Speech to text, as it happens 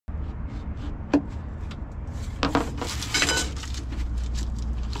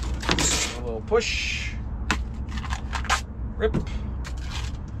little push, rip,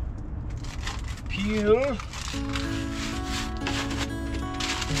 peel,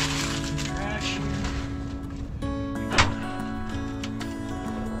 trash.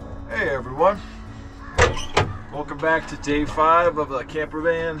 Hey everyone, welcome back to day 5 of the camper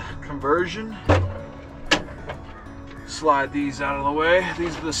van conversion. Slide these out of the way.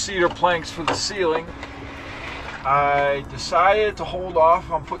 These are the cedar planks for the ceiling. I decided to hold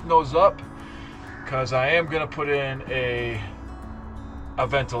off on putting those up because I am going to put in a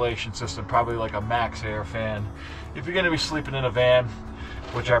ventilation system, probably like a max air fan. If you're going to be sleeping in a van,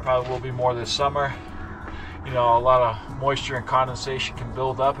 which I probably will be more this summer, you know, a lot of moisture and condensation can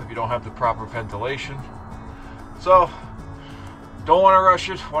build up if you don't have the proper ventilation. So, don't want to rush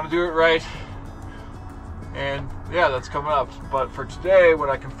it, want to do it right. And yeah, that's coming up. But for today, what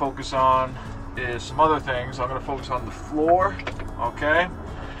I can focus on is some other things. I'm going to focus on the floor, okay?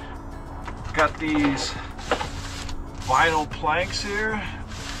 Got these vinyl planks here,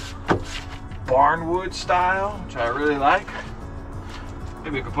 barnwood style, which I really like.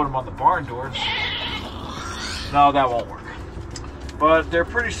 Maybe we could put them on the barn doors. No, that won't work. But they're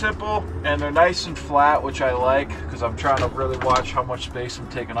pretty simple, and they're nice and flat, which I like, because I'm trying to really watch how much space I'm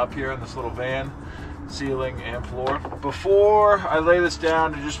taking up here in this little van. Ceiling and floor. Before I lay this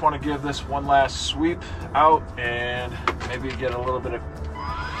down, I just want to give this one last sweep out and maybe get a little bit of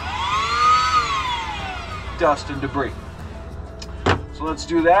dust and debris. So let's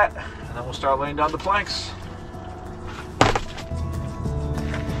do that, and then we'll start laying down the planks.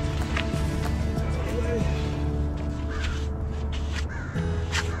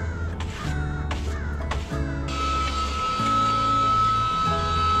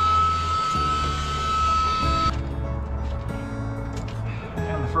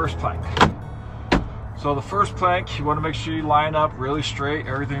 First plank. So the first plank, you want to make sure you line up really straight.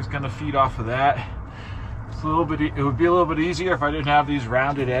 Everything's going to feed off of that. It's a little bit. It would be a little bit easier if I didn't have these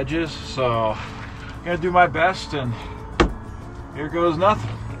rounded edges. So I'm going to do my best, and here goes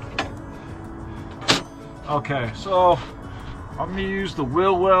nothing. Okay, so I'm going to use the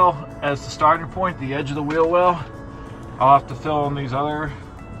wheel well as the starting point, the edge of the wheel well. I'll have to fill in these other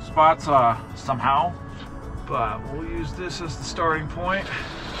spots somehow, but we'll use this as the starting point.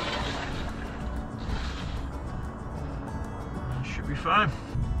 Should be fine.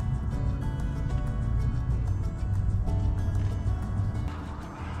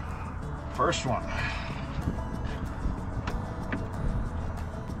 First one.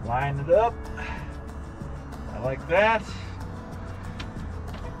 Line it up. I like that.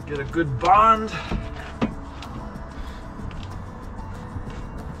 Get a good bond.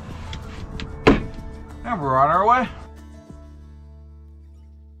 And we're on our way.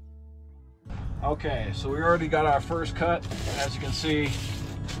 Okay, so we already got our first cut. As you can see,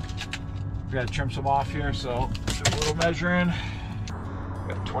 we got to trim some off here, so do a little measuring.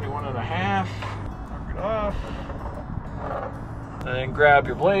 Got 21.5. Mark it off. And then grab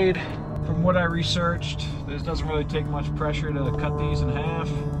your blade. From what I researched, this doesn't really take much pressure to cut these in half.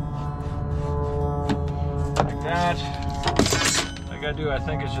 Like that. All I gotta do, I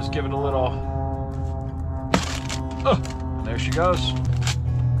think, is just give it a little. And there she goes.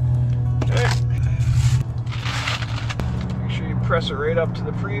 Okay. Press it right up to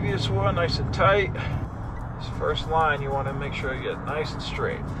the previous one, nice and tight. This first line, you want to make sure you get nice and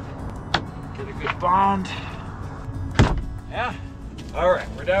straight. Get a good bond. Yeah. All right,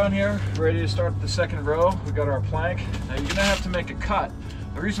 we're down here, ready to start the second row. We got our plank. Now you're gonna have to make a cut.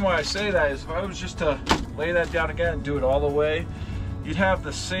 The reason why I say that is if I was just to lay that down again and do it all the way, you'd have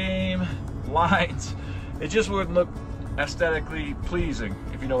the same lines. It just wouldn't look aesthetically pleasing,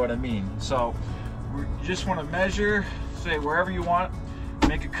 if you know what I mean. So you just want to measure, say wherever you want,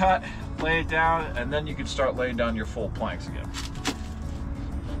 make a cut, lay it down, and then you can start laying down your full planks again.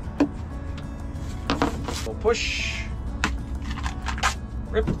 We'll push,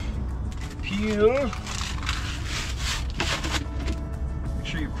 rip, peel. Make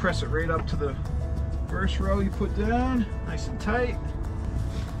sure you press it right up to the first row you put down, nice and tight.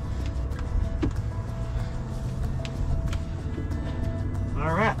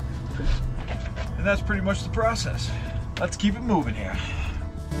 All right, and that's pretty much the process. Let's keep it moving here.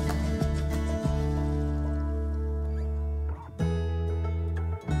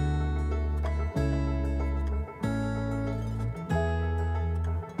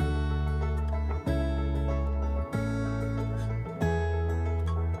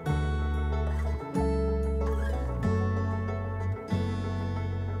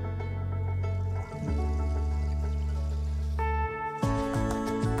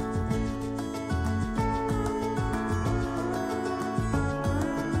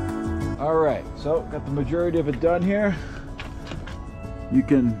 All right, so got the majority of it done here. You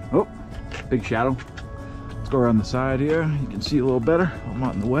can, oh, big shadow. Let's go around the side here. You can see a little better. I'm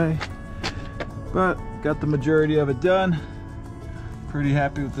not in the way. But got the majority of it done. Pretty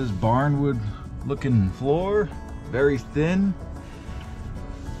happy with this barnwood looking floor. Very thin.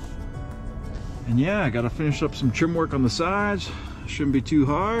 And yeah, I gotta finish up some trim work on the sides. Shouldn't be too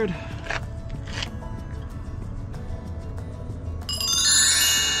hard.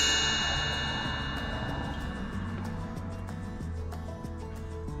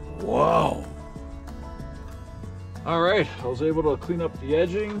 Whoa. All right, I was able to clean up the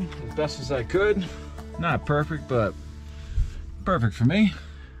edging as best as I could. Not perfect, but perfect for me.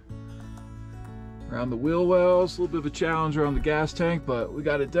 Around the wheel wells, a little bit of a challenge around the gas tank, but we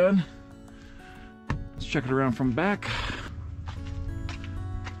got it done. Let's check it around from back.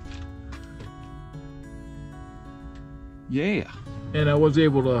 Yeah. And I was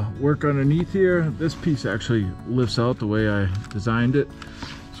able to work underneath here. This piece actually lifts out the way I designed it,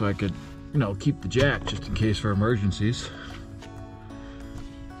 so I could, you know, keep the jack just in case for emergencies.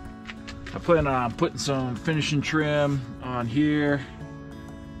 I plan on putting some finishing trim on here.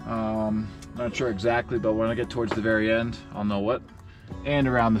 Not sure exactly, but when I get towards the very end, I'll know what. And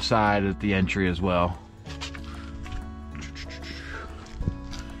around the side at the entry as well.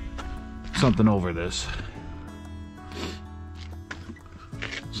 Something over this.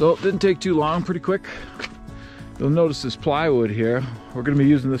 So it didn't take too long, pretty quick. You'll notice this plywood here. We're going to be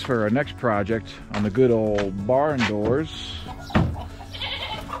using this for our next project on the good old barn doors.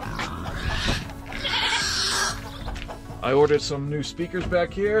 I ordered some new speakers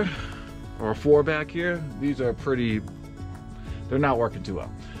back here, or 4 back here. These are pretty, they're not working too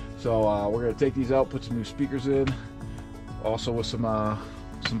well. So we're going to take these out, put some new speakers in, also with some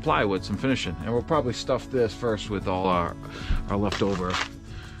plywood, some finishing. And we'll probably stuff this first with all our leftover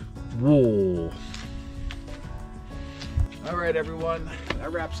wool. All right, everyone,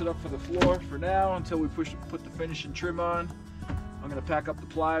 that wraps it up for the floor for now until we put the finishing trim on. I'm gonna pack up the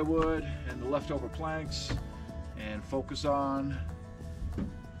plywood and the leftover planks and focus on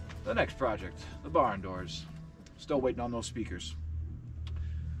the next project, the barn doors. Still waiting on those speakers.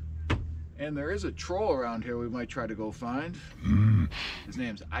 And there is a troll around here we might try to go find. His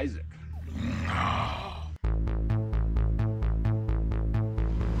name's Isaac.